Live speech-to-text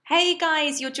Hey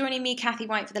guys, you're joining me, Kathy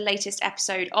White, for the latest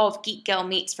episode of GeekGirl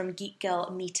Meets from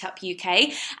GeekGirl Meetup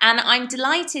UK. And I'm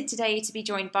delighted today to be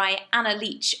joined by Anna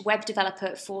Leach, web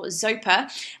developer for Zopa,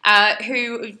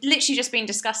 who we've literally just been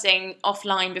discussing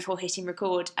offline before hitting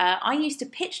record. I used to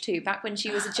pitch to back when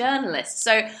she was a journalist.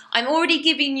 So I'm already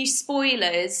giving you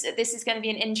spoilers. This is going to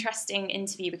be an interesting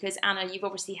interview because, Anna, you've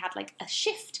obviously had like a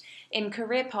shift in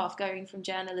career path going from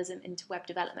journalism into web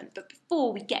development. But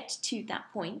before we get to that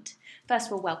point, first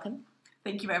of all, welcome.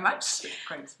 Thank you very much.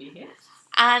 Great to be here.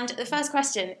 And the first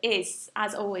question is,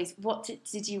 as always, what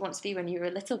did you want to be when you were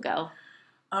a little girl?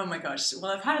 Oh my gosh.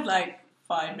 Well, I've had like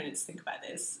 5 minutes to think about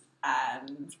this,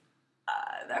 and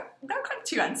there are kind of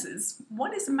two answers.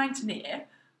 One is a mountaineer,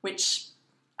 which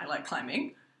I like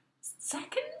climbing.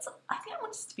 Second, I think I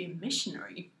wanted to be a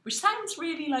missionary, which sounds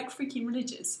really like freaking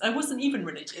religious. I wasn't even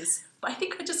religious, but I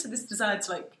think I just had this desire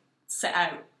to like set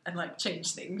out and like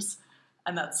change things,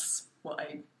 and that's what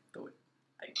I thought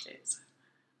I did.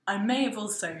 I may have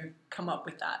also come up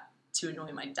with that to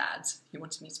annoy my dad, who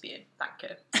wanted me to be a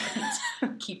banker, so I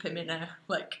could keep him in a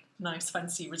like nice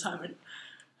fancy retirement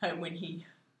home when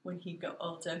he got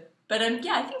older. But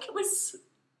yeah, I think it was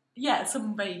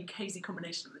some vague hazy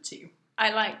combination of the two. I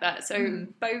like that. So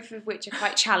both of which are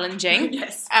quite challenging.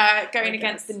 Yes. Going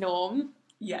against the norm.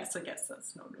 Yes, I guess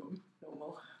that's not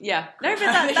normal. Yeah. No,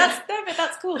 but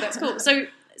that's cool. That's cool. So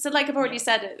like I've already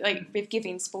said, like with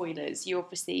giving spoilers, you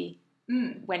obviously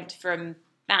went from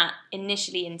that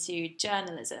initially into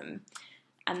journalism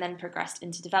and then progressed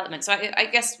into development. So I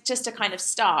guess just to kind of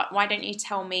start, why don't you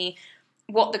tell me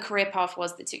what the career path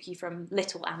was that took you from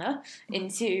little Anna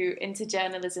into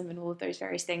journalism and all of those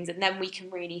various things, and then we can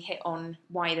really hit on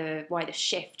why the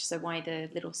shift, so why the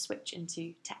little switch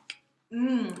into tech.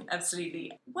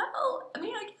 Absolutely. Well, I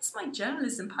mean, I guess my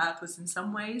journalism path was in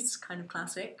some ways kind of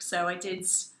classic. So I did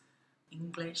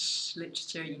English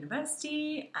literature at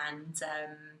university and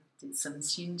did some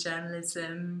student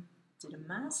journalism, did a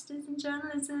master's in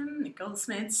journalism at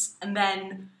Goldsmiths, and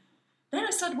then I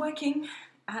started working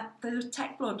at the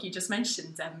tech blog you just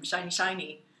mentioned,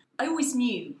 Shiny. I always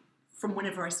knew from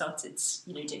whenever I started,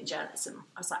 doing journalism,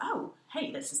 I was like, oh,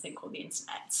 hey, there's this thing called the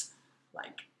internet.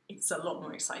 Like, it's a lot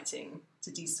more exciting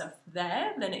to do stuff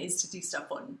there than it is to do stuff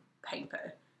on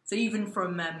paper. So even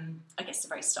from, I guess, the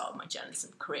very start of my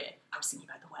journalism career, I was thinking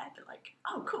about the web and like,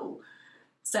 oh, cool.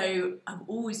 So I've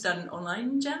always done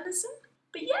online journalism.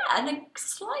 But yeah, and I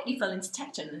slightly fell into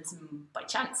tech journalism by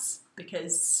chance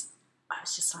because I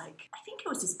was just like, I think it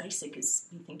was as basic as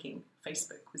me thinking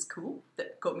Facebook was cool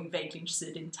that got me vaguely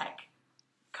interested in tech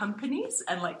companies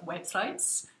and like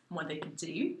websites and what they could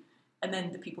do, and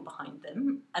then the people behind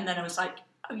them. And then I was like,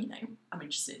 oh, I'm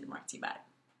interested in writing about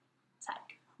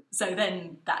tech. So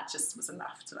then that just was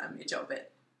enough to land me a job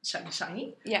at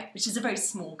Shiny, yeah, which is a very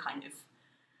small kind of,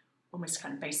 almost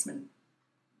kind of basement,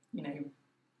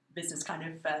 business kind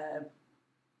of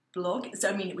blog. So,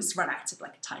 I mean, it was run out of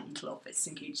like a tiny little office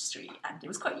in Gooch Street, and it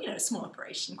was quite, a small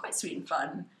operation, quite sweet and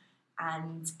fun.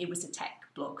 And it was a tech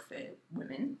blog for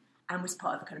women and was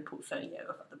part of a kind of portfolio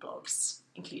of other blogs,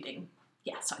 including,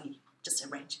 just a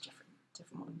range of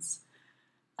different ones.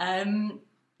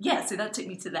 So that took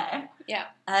me to there. Yeah.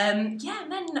 And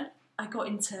then I got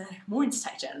more into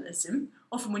tech journalism.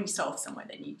 Often when you start off somewhere,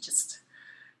 then you just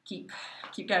keep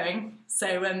going.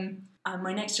 So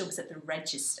my next job was at the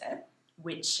Register,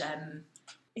 which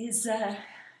is, if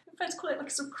I call it like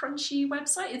a sort of crunchy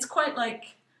website, it's quite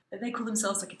like, they call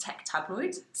themselves like a tech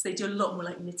tabloid, so they do a lot more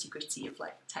like nitty-gritty of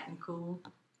like technical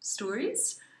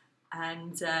stories,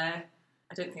 and I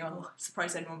don't think I'll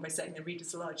surprise anyone by saying their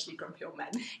readers are largely grumpy old men.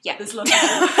 Yeah. There's lots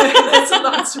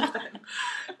of them,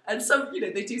 and some,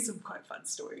 they do some quite fun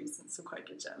stories and some quite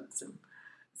good journalism.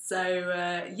 So,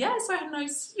 so I had a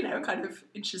nice, kind of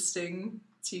interesting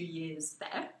 2 years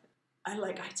there. I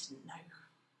didn't know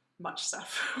much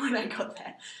stuff when I got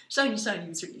there. Shiny was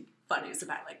really fun. It was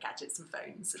about like gadgets and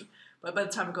phones, but by the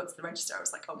time I got to the Register, I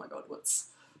was like, oh my god, what's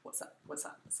that?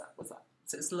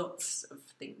 So it's lots of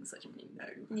things I didn't really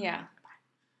know. Yeah.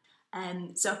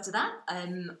 And so after that,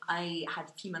 I had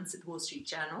a few months at the Wall Street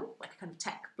Journal, like a kind of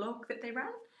tech blog that they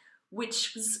ran,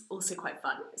 which was also quite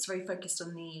fun. It's very focused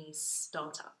on the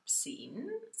startup scene.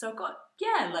 So I've got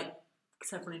like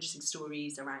several interesting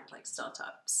stories around like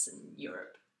startups in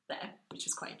Europe there, which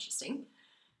was quite interesting.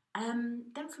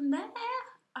 Then from there,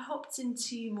 I hopped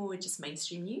into more just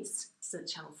mainstream news, so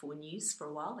Channel 4 News for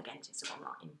a while, again, just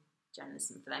online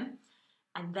journalism for them.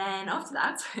 And then after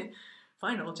that,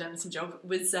 final journalism job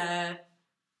was a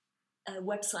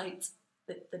website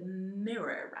that the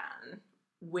Mirror ran,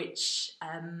 which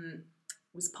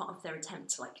was part of their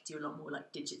attempt to like do a lot more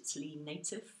like digitally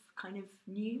native kind of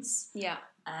news. Yeah.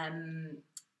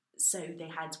 So they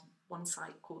had one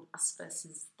site called Us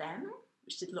versus Them,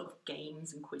 which did a lot of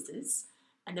games and quizzes.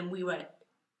 And then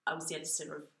I was the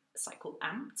editor of a site called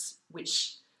Amped,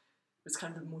 which was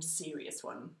kind of a more serious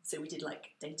one. So we did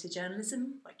like data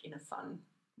journalism, like in a fun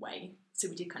way. So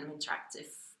we did kind of interactive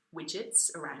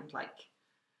widgets around like,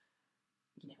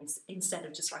 instead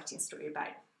of just writing a story about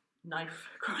knife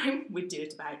crime, we'd do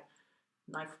it about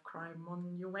knife crime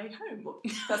on your way home. Well,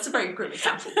 that's a very grim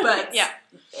example, but yeah,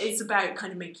 it's about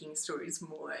kind of making stories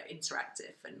more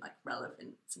interactive and like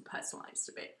relevant and personalised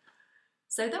a bit.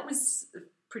 So that was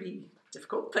pretty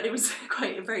difficult, but it was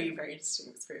quite a very, very interesting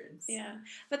experience. Yeah,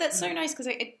 but that's so nice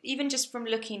because even just from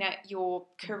looking at your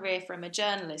career from a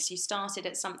journalist, you started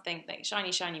at something like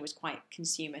Shiny was quite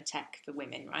consumer tech for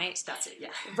women, right? That's it, yeah.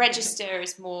 Register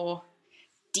is more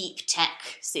deep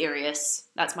tech, serious.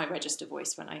 That's my Register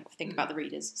voice when I think about the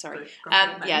readers. Sorry.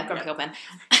 Grumpy Old Ben.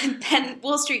 And then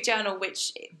Wall Street Journal,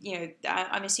 which,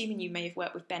 I'm assuming you may have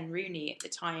worked with Ben Rooney at the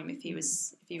time if he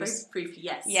was very briefly,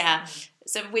 yes. Yeah.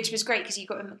 So which was great because you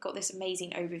got this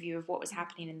amazing overview of what was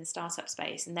happening in the startup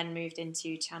space and then moved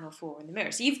into Channel 4 and The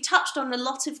Mirror. So you've touched on a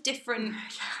lot of different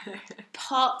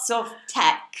parts of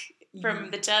tech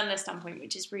from the journalist standpoint,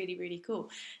 which is really, really cool.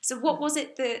 So what was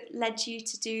it that led you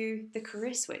to do the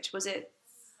career switch? Was it,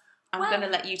 I'm going to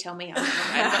let you tell me, I'm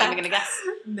not even going to guess.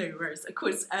 No worries, of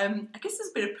course. I guess there's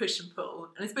a bit of push and pull,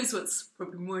 and I suppose what's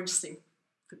probably more interesting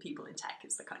for people in tech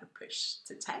is the kind of push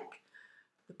to tech,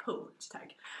 the pull to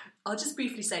tech. I'll just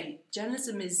briefly say,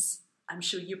 journalism is, I'm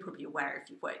sure you're probably aware if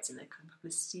you've worked in the kind of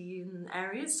publicity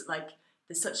areas, like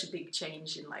there's such a big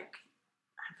change in like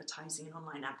advertising and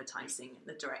online advertising and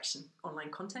the direction online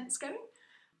content's going.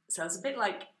 So I was a bit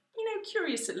like,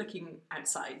 curious at looking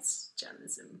outside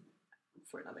journalism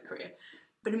for another career.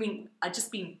 But I mean, I'd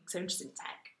just been so interested in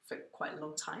tech for quite a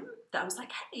long time that I was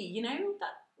like, hey,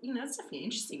 it's definitely an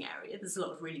interesting area. There's a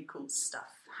lot of really cool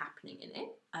stuff happening in it.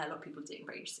 A lot of people doing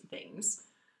very interesting things,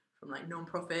 from like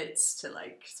non-profits to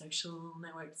like social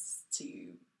networks to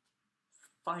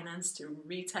finance to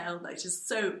retail, like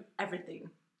just everything.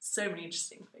 So many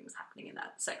interesting things happening in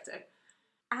that sector.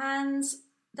 And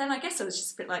then I guess I was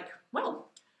just a bit like, well,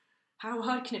 how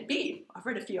hard can it be? I've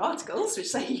read a few articles which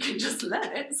say you can just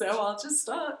learn it, so I'll just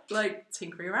start like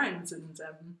tinkering around and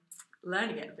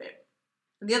learning it a bit.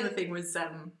 And the other thing was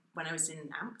when I was in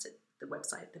Amped at the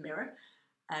website, The Mirror,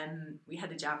 we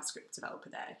had a JavaScript developer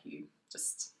there who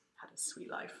just had a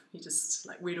sweet life. He just,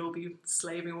 we'd all be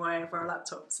slaving away over our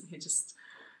laptops and he'd just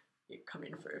come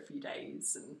in for a few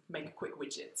days and make a quick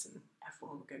widget and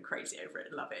everyone would go crazy over it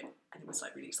and love it, and it was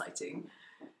really exciting.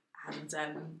 And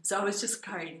so I was just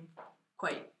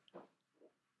quite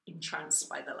entranced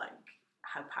by the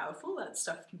how powerful that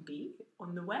stuff can be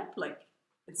on the web,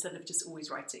 instead of just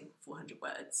always writing 400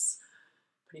 words,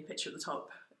 putting a picture at the top,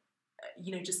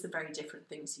 just the very different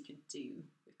things you could do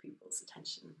with people's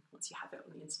attention once you have it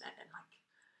on the internet. And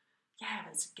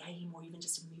there's a game or even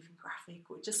just a moving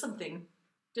graphic or just something.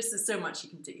 Just there's so much you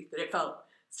can do that it felt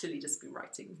silly just to be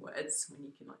writing words when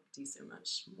you can do so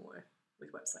much more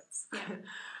with websites. Yeah.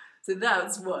 So that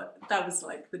was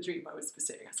the dream I was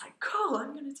pursuing. I was like, cool,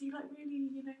 I'm going to do really,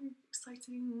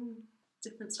 exciting,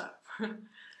 different stuff.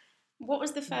 What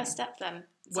was the first step then?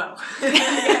 Well,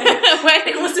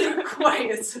 it wasn't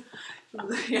quite as,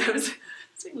 it was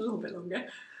taking a little bit longer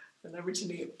than I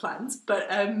originally planned.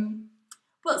 But,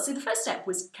 so the first step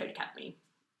was Code Academy.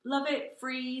 Love it,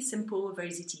 free, simple, very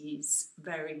easy to use,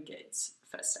 very good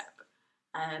first step.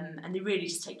 And they really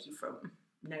just take you from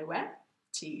nowhere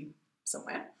to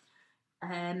somewhere.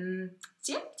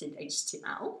 Did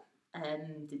HTML,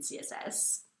 did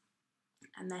CSS,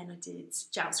 and then I did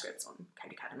JavaScript on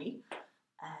Code Academy,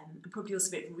 and probably also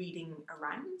a bit of reading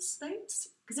around those,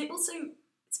 because it's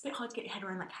a bit hard to get your head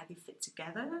around how they fit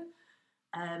together.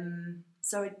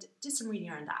 So I did some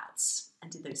reading around that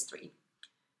and did those three.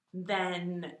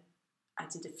 Then I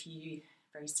did a few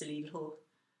very silly little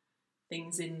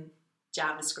things in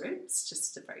JavaScript,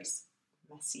 just a very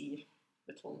messy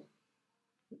little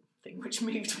thing which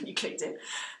moved when you clicked it.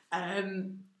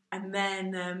 And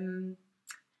then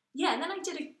I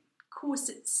did a course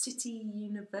at City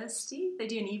University. They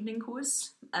do an evening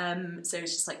course. So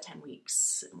it's just 10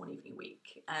 weeks, one evening a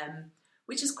week,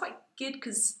 which is quite good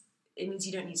because it means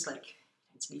you don't need to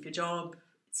leave your job.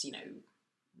 It's,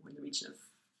 more in the region of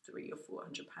 £300 or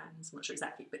 £400. I'm not sure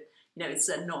exactly, but it's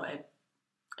not a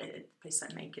place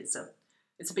like Make. It's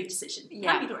a big decision. It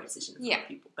can be the right decision for a lot of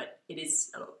people, but it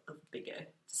is a lot of a bigger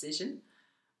decision.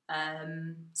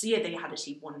 They had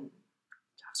actually one,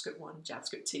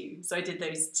 JavaScript 2. So I did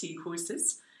those 2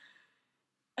 courses.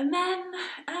 And then,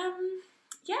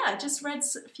 I just read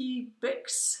a few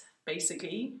books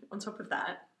basically, on top of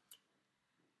that.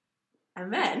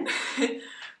 And then,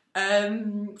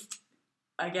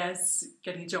 I guess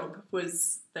getting a job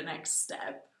was the next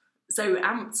step. So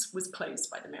AMPT was closed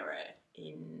by the Mirror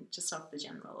in just after the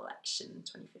general election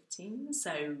 2015.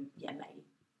 So yeah,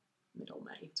 middle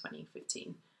May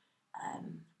 2015.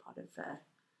 Part of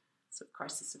sort of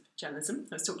crisis of journalism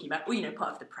I was talking about, or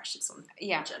part of the pressures on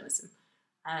journalism.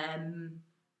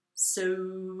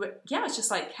 So yeah, it's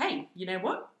just like, hey, you know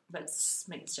what? Let's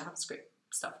make this JavaScript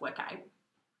stuff work out.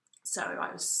 So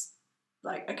I was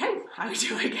like, okay, how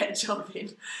do I get a job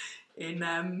in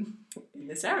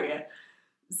this area?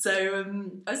 So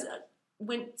I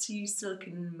went to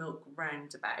Silicon Milk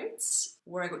Roundabout,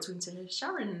 where I got talking to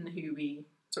Sharon, who we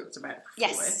talked about before.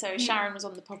 Yes, so Sharon was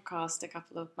on the podcast a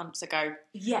couple of months ago.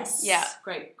 Yes. Yeah.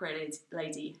 Great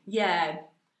lady. Yeah.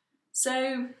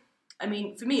 So, I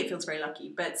mean, for me it feels very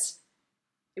lucky, but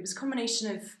it was a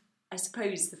combination of, I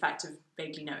suppose, the fact of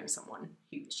vaguely knowing someone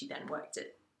who she then worked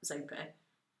at Zopa.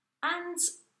 And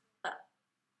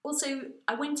also,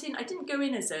 I didn't go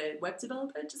in as a web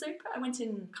developer to Zopa, I went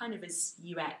in kind of as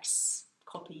UX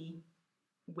copy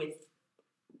with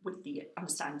the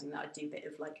understanding that I do a bit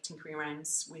of like tinkering around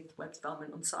with web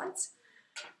development on sites.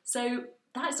 So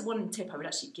that is one tip I would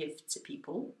actually give to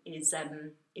people is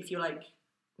if you're like,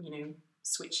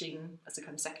 switching as a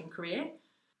kind of second career,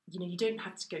 you don't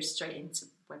have to go straight into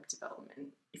web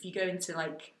development. If you go into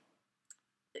like,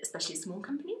 especially a small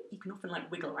company, you can often like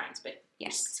wiggle around a bit.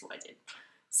 Yes. That's what I did.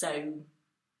 So,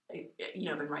 I've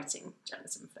been writing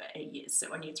journalism for 8 years,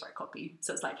 so I need to write copy.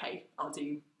 So it's like, hey, I'll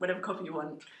do whatever copy you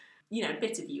want. A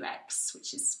bit of UX,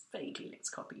 which is vaguely linked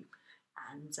to copy.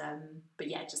 And, but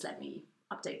yeah, just let me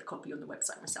update the copy on the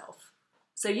website myself.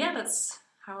 So yeah, that's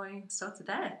how I started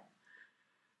there.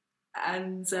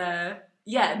 And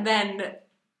and then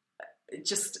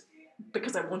just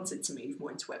because I wanted to move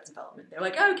more into web development, they're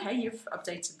like, oh, okay, you've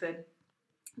updated the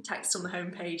text on the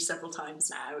homepage several times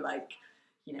now. Like,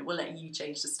 we'll let you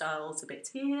change the styles a bit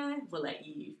here. We'll let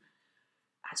you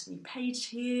add a new page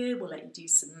here. We'll let you do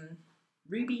some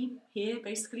Ruby here,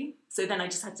 basically. So then I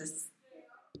just had to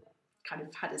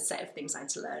had a set of things I had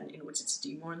to learn in order to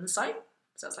do more on the site.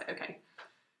 So I was like, okay,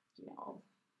 I'll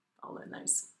learn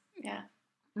those. Yeah.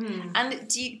 And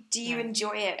do you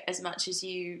enjoy it as much as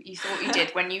you thought you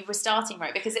did when you were starting,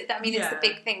 right? Because it's the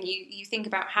big thing. You think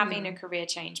about having a career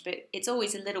change, but it's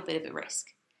always a little bit of a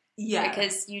risk. Yeah.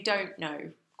 Because you don't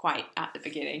know quite at the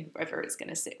beginning whether it's going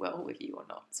to sit well with you or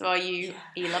not. So are you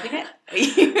loving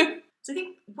it? So I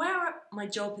think where my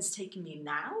job has taken me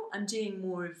now, I'm doing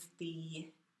more of the,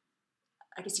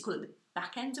 I guess you call it the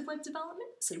back end of web development,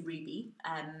 so Ruby.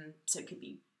 So it could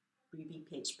be Ruby,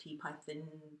 PHP, Python,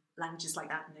 languages like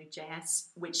that, Node.js,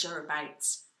 which are about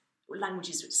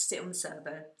languages which sit on the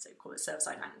server, so we call it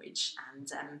server-side language,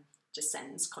 and just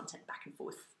sends content back and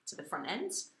forth to the front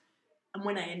end. And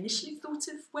when I initially thought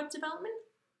of web development,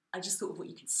 I just thought of what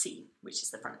you could see, which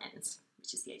is the front end,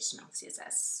 which is the HTML,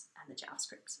 CSS, and the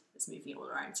JavaScript that's moving all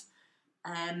around.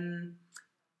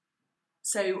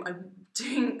 So I'm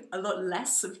doing a lot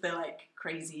less of the like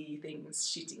crazy things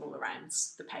shooting all around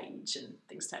the page and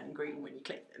things turning green when you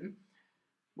click them,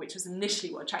 which was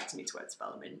initially what attracted me to web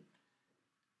development.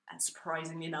 And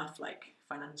surprisingly enough, like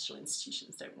financial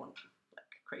institutions don't want like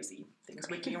crazy things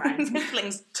wiggling around,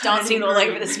 things dancing all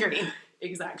over the screen.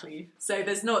 Exactly. So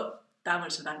there's not that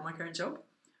much of that in my current job,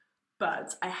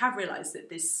 but I have realised that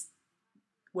this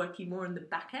working more on the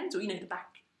back end, or the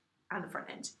back and the front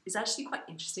end, is actually quite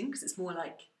interesting because it's more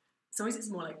like, sometimes it's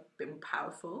more like a bit more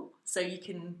powerful. So you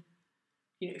can,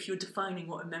 if you're defining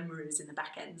what a member is in the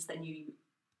back end, then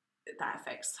that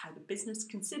affects how the business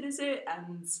considers it,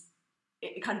 and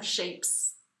it kind of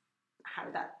shapes how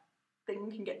that thing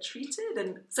can get treated.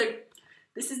 And so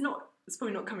it's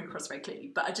probably not coming across very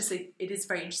clearly, but I just say it is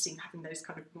very interesting having those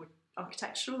kind of more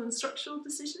architectural and structural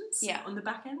decisions on the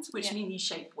back end, which mean you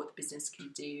shape what the business can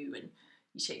do, and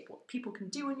you shape what people can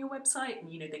do on your website, and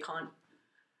they can't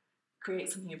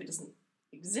create something if it doesn't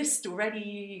exist already,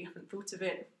 you haven't thought of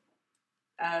it.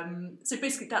 So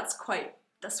basically that's quite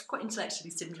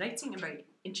intellectually stimulating and very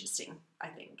interesting, I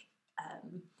think.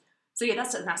 So yeah,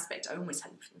 that's an aspect I almost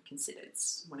hadn't considered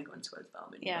when I got into web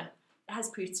development. Yeah. But it has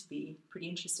proved to be pretty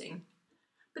interesting.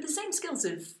 But the same skills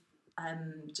of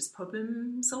just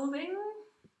problem solving,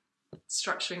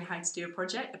 structuring how to do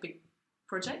a big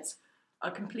project,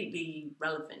 are completely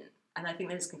relevant. And I think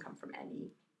those can come from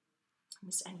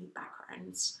almost any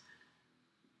backgrounds,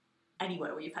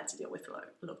 anywhere where you've had to deal with a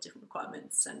lot of different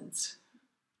requirements. And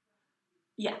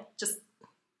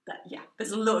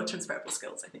there's a lot of transferable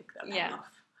skills, I think, that pay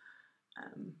off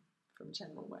from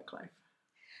general work life.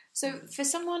 So for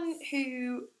someone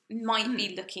who might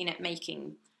be looking at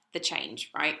making the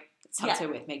change, right? It's Hunter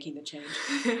with making the change.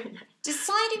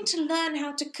 Deciding to learn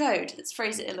how to code. Let's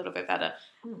phrase it a little bit better.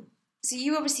 So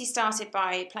you obviously started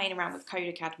by playing around with Code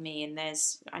Academy, and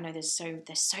there's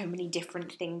so many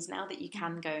different things now that you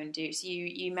can go and do. So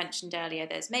you mentioned earlier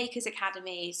there's Makers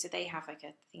Academy, so they have I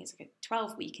think it's like a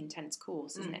 12-week intense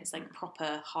course, isn't it? It's like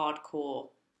proper hardcore.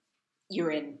 You're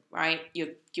in, right?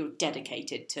 You're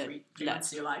dedicated to learn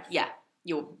your life. Yeah,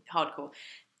 you're hardcore.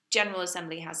 General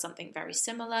Assembly has something very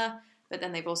similar, but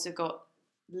then they've also got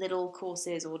little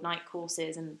courses or night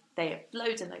courses, and they have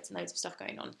loads and loads and loads of stuff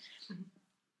going on.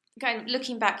 Kind of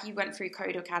looking back, you went through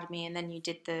Code Academy and then you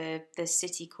did the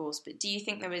City course, but do you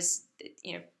think there was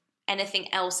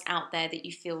anything else out there that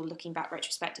you feel, looking back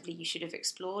retrospectively, you should have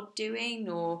explored doing?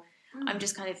 Or I'm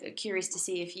just kind of curious to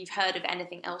see if you've heard of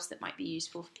anything else that might be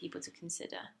useful for people to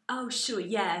consider. Oh, sure,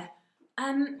 yeah.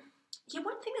 One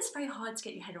thing that's very hard to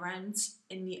get your head around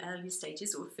in the earlier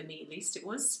stages, or for me at least it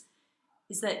was,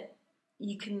 is that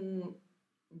you can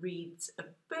read a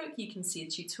book, you can see a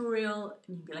tutorial,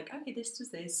 and you can be like, okay, this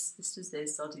does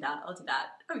this, I'll do that,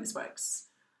 oh, this works.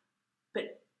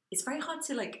 But it's very hard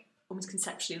to like almost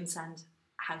conceptually understand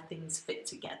how things fit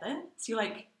together. So you're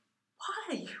like,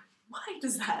 why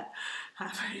does that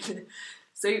happen?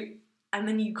 So, and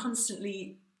then you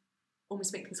constantly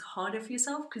almost make things harder for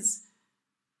yourself, because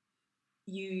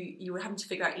you were having to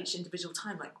figure out each individual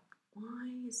time, like, why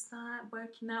is that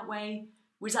working that way?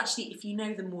 Whereas actually, if you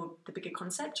know the bigger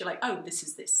concept, you're like, oh, this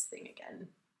is this thing again.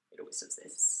 It always does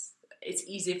this. It's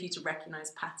easier for you to recognise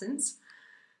patterns.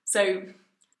 So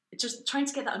just trying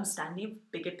to get that understanding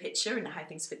of bigger picture and how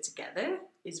things fit together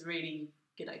is really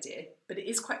good idea. But it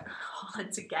is quite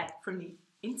hard to get from the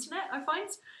internet, I find.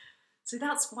 So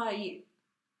that's why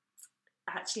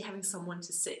actually having someone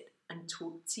to sit and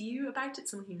talk to you about it,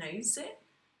 someone who knows it.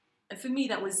 And for me,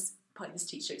 that was part of this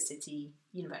teacher at City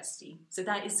University. So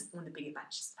that is one of the big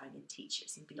advantages of having a teacher.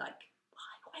 So you'd be like,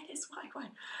 why this, why?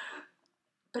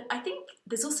 But I think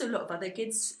there's also a lot of other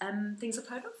good things I've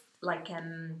heard of. Like,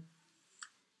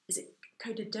 is it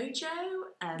Coder Dojo?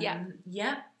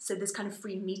 Yeah. So there's kind of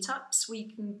free meetups where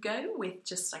you can go with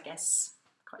just, I guess,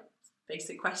 quite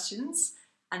basic questions.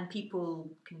 And people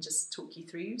can just talk you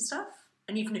through stuff.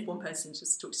 And even if one person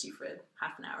just talks to you for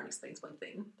half an hour and explains one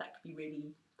thing, that could be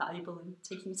really valuable in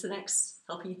taking you to the next,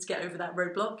 helping you to get over that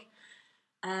roadblock.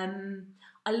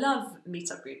 I love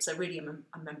meetup groups. I really am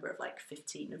a member of like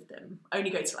 15 of them. I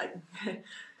only go to like,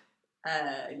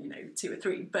 2 or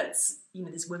 3. But,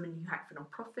 there's women who hack for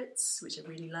non-profits, which I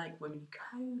really like. Women who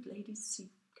code, ladies who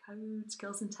code,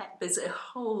 girls in tech. There's a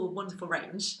whole wonderful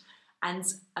range. And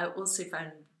I also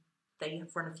found they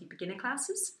have run a few beginner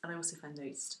classes, and I also found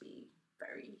those to be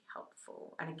very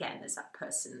helpful. And again, there's that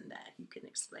person there who can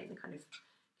explain the kind of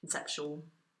conceptual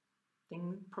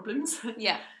problems.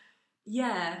 Yeah.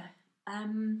 Yeah.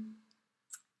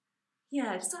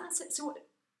 Does that answer?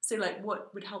 So like,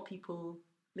 what would help people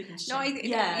look into? No,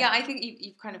 I think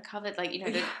you've kind of covered, like,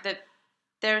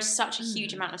 there is such a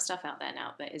huge amount of stuff out there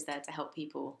now that is there to help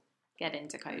people get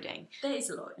into coding. There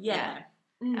is a lot, yeah.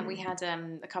 And we had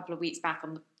a couple of weeks back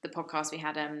on the podcast, we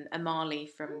had Amali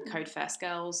from Code First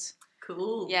Girls.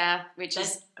 Cool. Yeah, which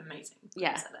That's is amazing.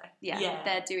 Yeah,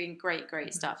 they're doing great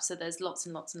stuff. So there's lots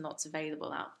and lots and lots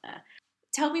available out there.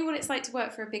 Tell me what it's like to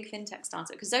work for a big fintech startup,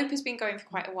 because Zopa's been going for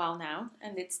quite a while now,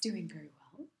 and it's doing very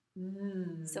well.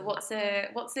 So what's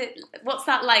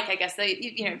that like? I guess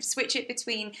switch it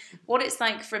between what it's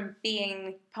like from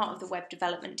being part of the web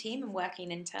development team and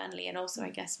working internally, and also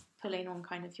I guess pulling on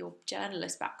kind of your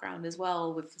journalist background as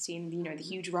well, with seeing the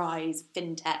huge rise of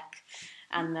fintech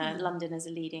and London as a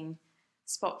leading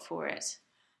spot for it.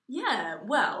 Yeah,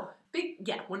 well,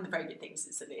 one of the very good things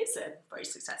is that it is a very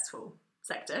successful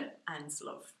sector and a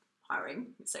lot of hiring,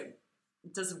 so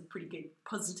it does a pretty good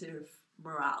positive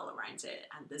morale around it,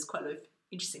 and there's quite a lot of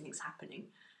interesting things happening.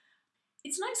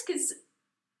 It's nice because,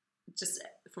 just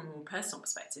from a more personal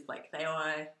perspective, like, they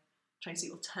are trying to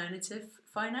do alternative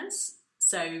finance,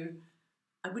 so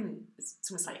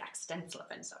it's almost like accidental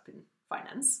I've ended up in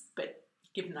finance, but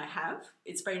given I have,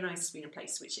 it's very nice to be in a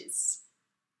place which is,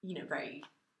 very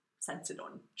centred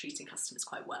on treating customers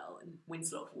quite well and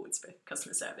wins a lot of awards for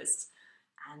customer service.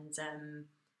 And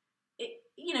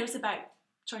it's about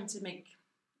trying to make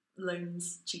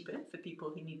loans cheaper for people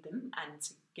who need them and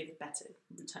to give a better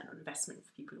return on investment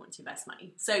for people who want to invest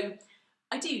money. So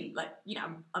I do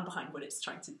I'm behind what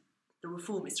the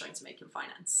reform is trying to make in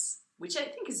finance, which I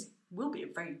think is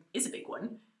a big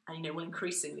one, and will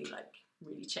increasingly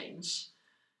really change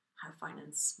how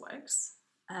finance works.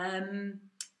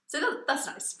 So that's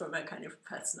nice from a kind of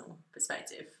personal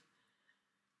perspective.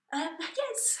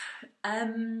 Yes.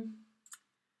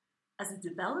 As a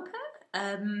developer,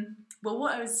 well,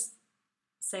 what I was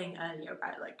saying earlier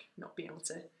about like not being able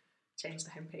to change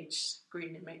the homepage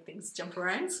green and make things jump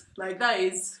around, like that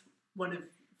is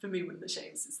for me one of the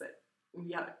shames is that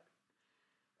we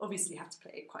obviously have to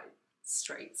play it quite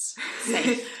straight.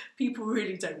 People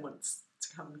really don't want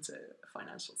to come to a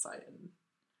financial site and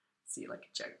see like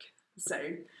a joke, so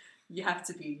you have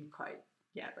to be quite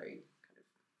very kind of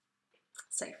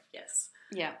safe. Yes.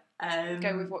 Yeah.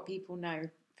 Go with what people know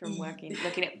from looking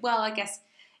at. Well, I guess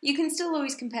you can still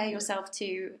always compare yourself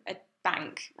to a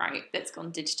bank, right? That's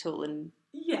gone digital, and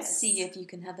see if you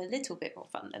can have a little bit more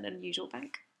fun than an usual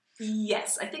bank.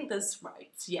 Yes, I think that's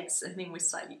right. Yes, I think we're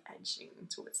slightly edging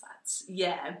towards that.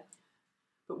 Yeah,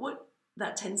 but what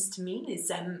that tends to mean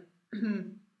is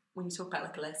when you talk about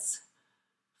like a less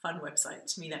fun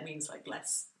website, to me that means like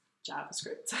less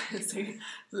JavaScript, so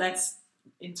less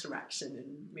interaction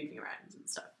and moving around and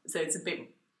stuff. So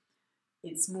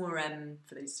it's more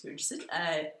for those who are interested,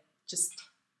 just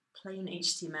plain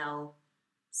HTML,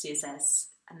 CSS,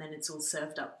 and then it's all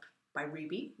served up by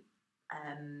Ruby,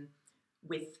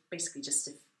 with basically just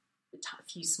a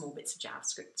few small bits of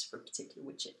JavaScript for particular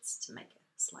widgets to make a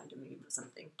slider move or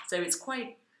something. So it's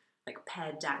quite like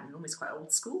pared down and almost quite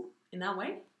old school in that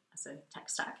way as a tech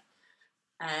stack.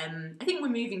 I think we're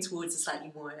moving towards a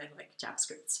slightly more like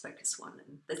JavaScript focused one,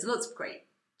 and there's lots of great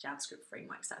JavaScript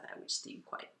frameworks out there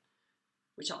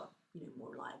which are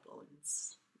more reliable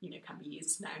and can be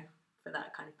used now for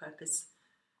that kind of purpose.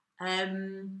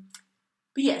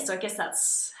 But yeah, so I guess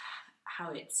that's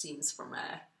how it seems from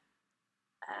a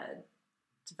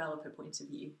developer point of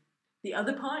view. The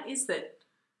other part is that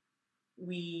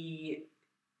we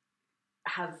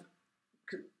have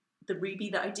the Ruby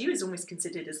that I do is almost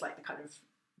considered as like the kind of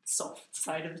soft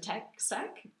side of the tech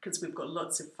stack, because we've got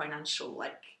lots of financial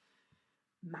like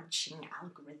matching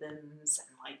algorithms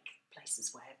and like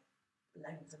places where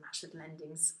loans are matched with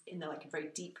lendings in like a very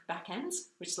deep back end,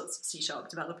 which lots of C#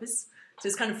 developers. So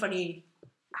it's kind of funny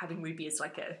having Ruby as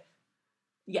like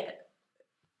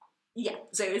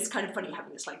so it's kind of funny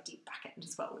having this like deep back end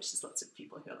as well, which is lots of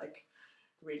people who are like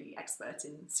really expert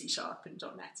in C# and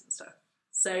 .NET and stuff.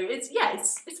 So it's a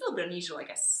little bit unusual, I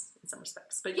guess, in some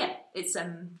respects. But yeah, it's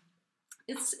good.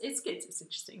 It's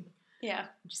interesting. Yeah.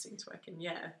 Interesting to work in,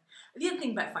 yeah. The other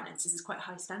thing about finance is it's quite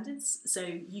high standards, so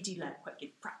you do learn quite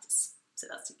good practice. So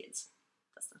that's another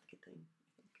good thing,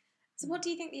 I think. So what do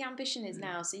you think the ambition is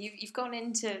now? So you've gone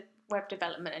into web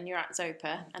development and you're at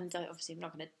Zopa, and obviously I'm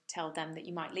not going to tell them that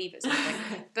you might leave at some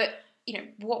point, but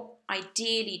what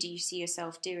ideally do you see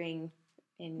yourself doing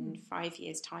in 5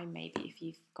 years' time, maybe, if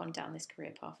you've gone down this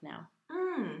career path now?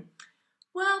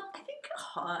 Well, I think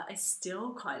I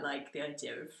still quite like the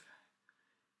idea of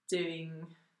doing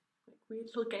like weird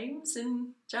little games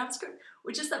in JavaScript,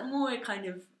 or just that more kind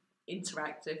of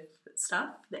interactive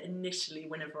stuff that initially,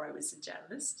 whenever I was a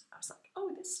journalist, I was like,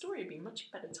 oh, this story would be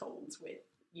much better told with,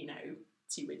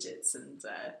 2 widgets and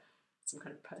some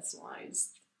kind of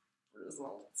personalised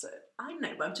result. So, I don't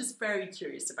know, but I'm just very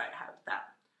curious about how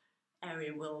that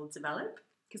area will develop,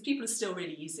 because people are still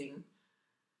really using,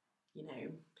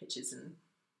 pictures and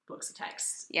blocks of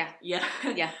text. Yeah,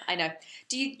 I know.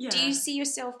 Do you see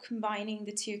yourself combining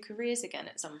the two careers again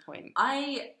at some point?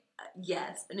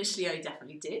 Yes, initially I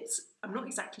definitely did. I'm not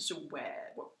exactly sure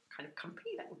what kind of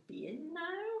company that would be in now,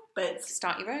 but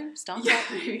start your own. Start.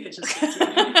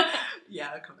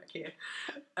 Yeah, I'll come back here.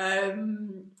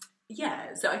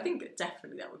 So I think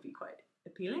definitely that would be quite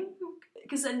appealing,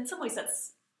 because in some ways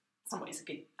a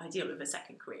good ideal of a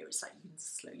second career. It's like you can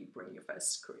slowly bring your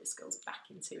first career skills back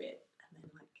into it, and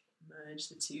then like merge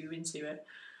the two into a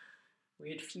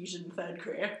weird fusion third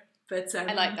career. But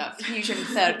I like that fusion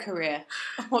third career.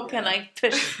 What can I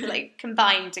push, like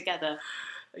combine together?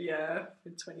 Yeah,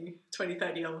 in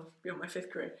 2030 I'll be on my fifth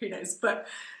career. Who knows? But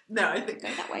no, I think it could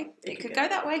go that way. It could go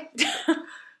that way.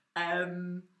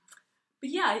 But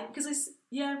yeah, because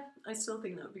I still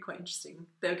think that would be quite interesting.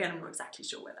 Though again, I'm not exactly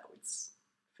sure where that would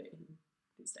fit in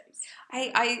these days.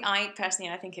 I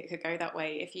personally, I think it could go that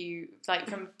way. If you like,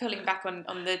 from pulling back on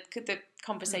the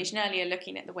conversation earlier,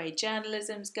 looking at the way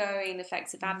journalism's going, the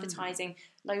effects of advertising,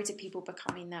 loads of people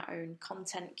becoming their own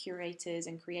content curators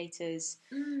and creators.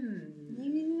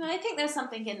 I think there's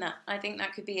something in that. I think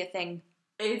that could be a thing.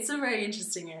 It's a very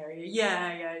interesting area.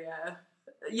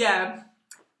 Yeah.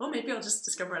 Well, maybe I'll just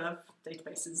discover I love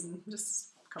databases and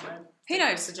just come out. Who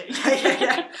knows?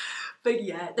 Yeah. But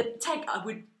yeah, the tech,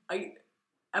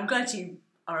 I'm glad you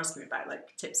are asking me about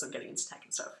like tips on getting into tech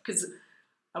and stuff, because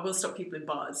I will stop people in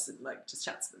bars and like just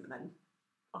chat to them, and then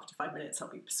after 5 minutes I'll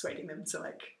be persuading them to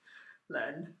like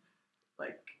learn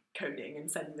like coding and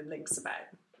sending them links about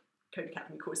Code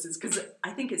Academy courses, because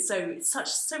I think it's so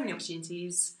many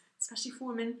opportunities, especially for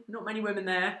women. Not many women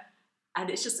there, and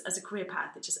it's just, as a career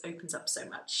path, it just opens up so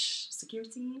much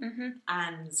security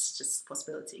and just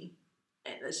possibility.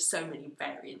 And there's just so many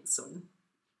variants of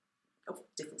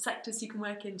different sectors you can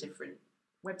work in, different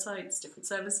websites, different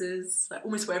services. Like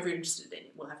almost whatever you're interested in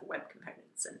will have a web component,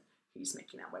 and who's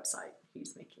making that website,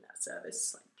 who's making that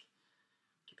service, like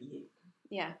could be you.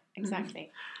 Yeah,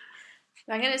 exactly.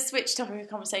 I'm going to switch topic of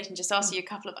conversation, just ask you a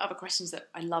couple of other questions that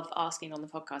I love asking on the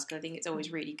podcast, because I think it's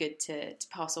always really good to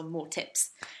pass on more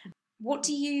tips. What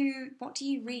do you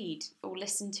read or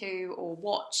listen to or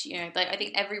watch? You know, I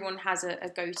think everyone has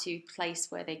a go-to place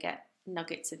where they get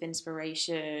nuggets of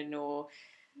inspiration or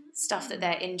stuff that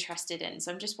they're interested in.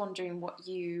 So I'm just wondering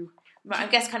I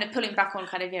guess kind of pulling back on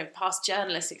kind of, you know, past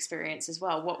journalist experience as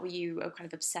well. What were you kind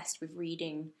of obsessed with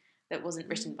reading that wasn't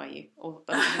written by you, or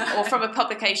from a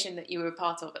publication that you were a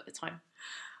part of at the time?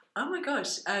 Oh my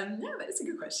gosh, no, that's a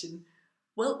good question.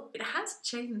 Well, it has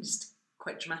changed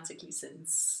quite dramatically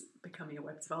since becoming a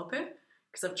web developer,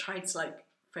 because I've tried to like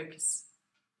focus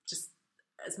just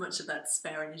as much of that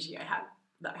spare energy I have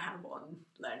on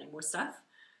learning more stuff.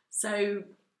 So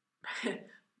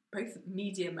both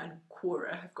Medium and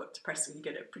Quora have got depressingly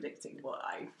good at predicting what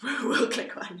I will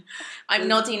click on. I'm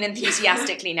nodding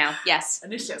enthusiastically now, yes.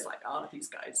 Initially I was like, oh, these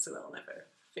guys, so they'll never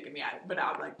figure me out. But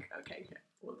now I'm like, okay,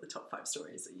 all the top 5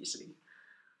 stories are usually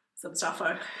some stuff,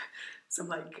 some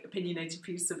like opinionated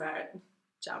piece about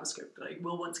JavaScript that I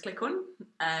will want to click on.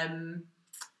 And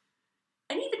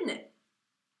even,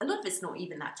 a lot of it's not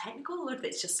even that technical. A lot of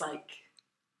it's just like,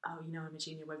 oh, you know, I'm a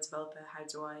junior web developer, how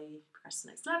do I progress to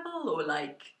the next level? Or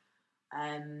like,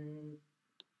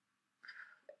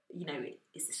 you know,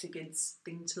 is this a good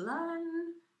thing to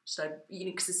learn? Should I, you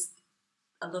know, because there's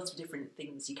a lot of different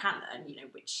things you can learn, you know,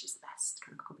 which is the best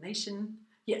kind of combination.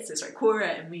 Yeah, so sorry,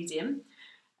 Quora and Medium.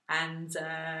 And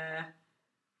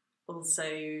also,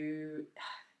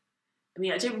 I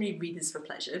mean, I don't really read this for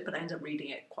pleasure, but I end up reading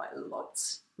it quite a lot,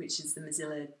 which is the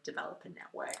Mozilla Developer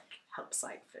Network help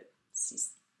site for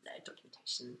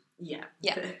documentation. Yeah,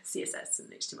 for CSS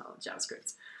and HTML and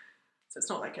JavaScript. So it's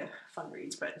not like a fun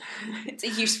read, but it's a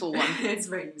useful one. It's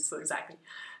very useful, exactly.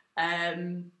 Yeah,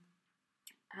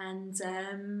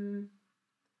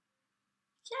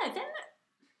 then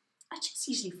I just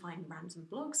usually find random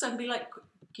blogs. So I'd be like,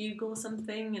 Google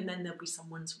something, and then there'll be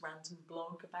someone's random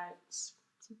blog about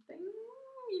something,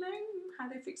 you know, how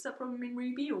they fixed that problem in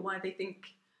Ruby, or why they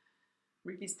think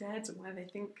Ruby's dead, or why they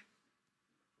think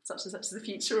such and such is the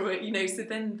future, or, you know, so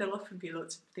then there'll often be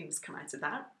lots of things come out of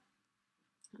that.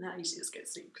 And that usually just goes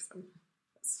to sleep, because I'm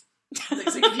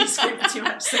confused too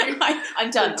much. So I'm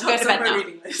done. Go to bed now.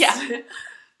 Reading list. Yeah.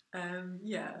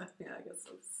 Yeah, I guess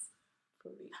that's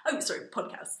probably... Oh, sorry,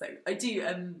 podcasts, though. I do,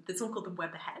 there's one called The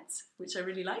Web Ahead, which I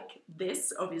really like.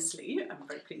 This, obviously, I'm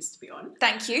very pleased to be on.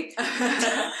 Thank you.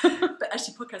 But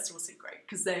actually, podcasts are also great,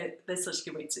 because they're such a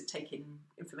good way to take in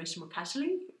information more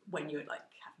casually when you're, like,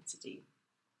 having to do,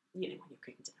 you know, when you're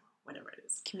cooking dinner or whatever it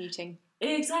is. Commuting.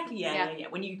 Exactly, yeah.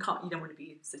 When you don't want to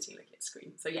be sitting looking at a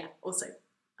screen. So, yeah, also,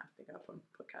 I pick up on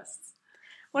podcasts.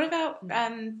 What about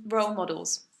role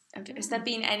models? Has there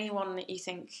been anyone that you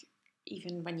think,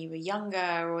 even when you were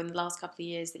younger or in the last couple of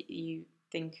years, that you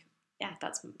think, yeah,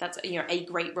 that's you know, a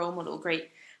great role model,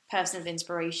 great person of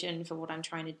inspiration for what I'm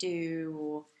trying to do?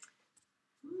 Or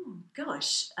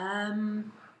gosh, well,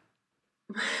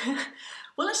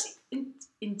 actually,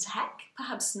 in tech,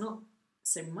 perhaps not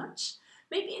so much.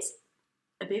 Maybe it's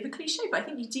a bit of a cliche, but I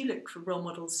think you do look for role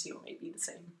models who are maybe the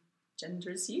same gender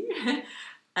as you.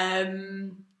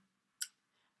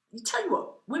 You tell you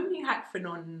what, Women Who Hack for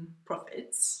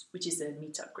Non-Profits, which is a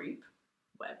meetup group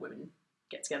where women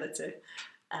get together to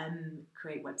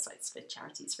create websites for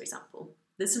charities, for example.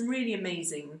 There's some really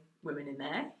amazing women in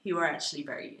there who are actually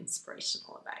very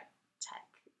inspirational about tech.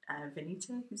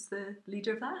 Vinita, who's the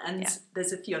leader of that, and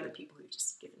there's a few other people who've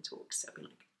just given talks, so I'll be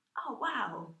like, oh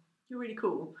wow, you're really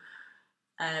cool.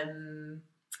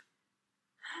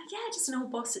 Yeah, just an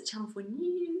old boss at Channel 4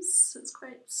 News. I was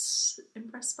quite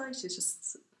impressed by. She was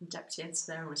just deputy editor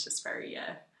there and was just very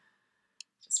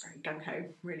gung-ho,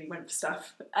 really went for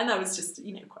stuff. And that was just,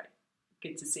 you know, quite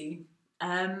good to see. So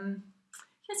probably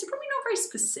not very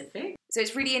specific. So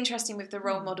it's really interesting with the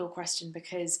role model question,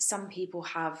 because some people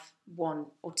have one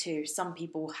or two, some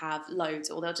people have loads,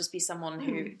 or they'll just be someone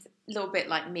who, a little bit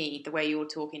like me, the way you're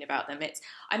talking about them. It's,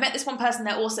 I met this one person,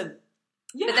 they're awesome.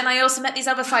 Yeah. But then I also met these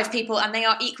other 5 people and they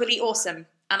are equally awesome.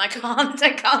 and I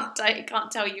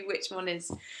can't tell you which one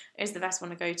is the best one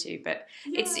to go to. But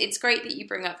it's great that you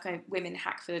bring up kind of women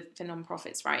hack for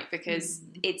non-profits, right? Because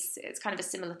it's kind of a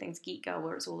similar thing to GeekGirl,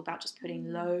 where it's all about just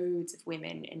putting loads of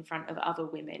women in front of other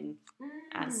women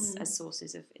as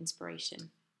sources of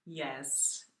inspiration.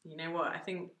 Yes. You know what? I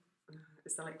think,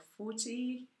 is there like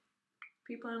 40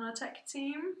 people on our tech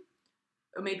team?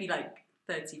 Or maybe like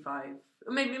 35.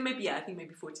 Or maybe I think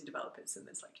maybe 40 developers, and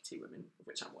there's like 2 women, of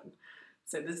which I'm one.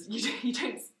 So there's you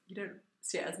don't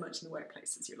see it as much in the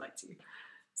workplace as you'd like to.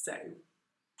 So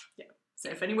yeah. So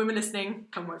if any women listening,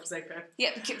 come work for Zopa. Yeah.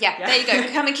 There you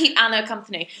go. Come and keep Anna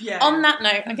company. Yeah. On that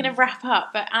note, I'm going to wrap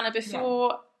up. But Anna,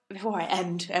 before I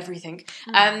end everything,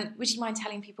 would you mind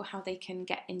telling people how they can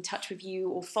get in touch with you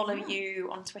or follow you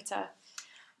on Twitter?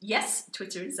 Yes,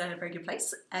 Twitter is a very good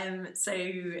place. So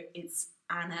it's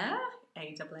Anna,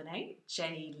 A-N-N-A,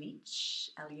 J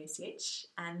Leach, L-E-A-C-H,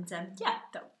 and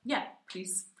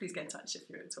please get in touch if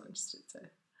you're at all interested to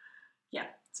hear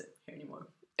any more.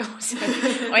 Awesome.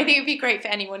 Well, I think it would be great for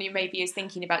anyone who maybe is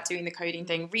thinking about doing the coding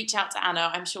thing. Reach out to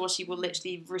Anna. I'm sure she will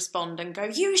literally respond and go,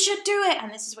 you should do it,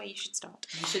 and this is where you should start.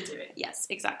 You should do it. Yes,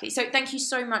 exactly. So thank you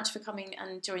so much for coming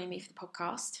and joining me for the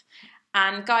podcast.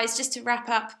 And guys, just to wrap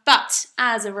up, but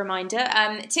as a reminder,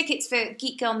 tickets for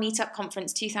GeekGirl Meetup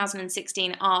Conference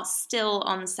 2016 are still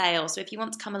on sale. So if you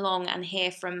want to come along and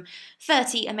hear from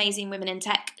 30 amazing women in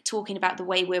tech talking about the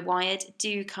way we're wired,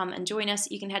 do come and join us.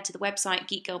 You can head to the website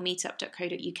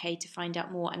geekgirlmeetup.co.uk to find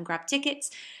out more and grab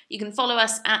tickets. You can follow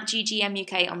us at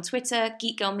GGMUK on Twitter,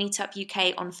 GeekGirl Meetup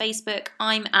UK on Facebook.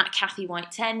 I'm at Cathy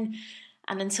White 10.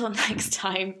 And until next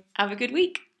time, have a good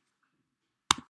week.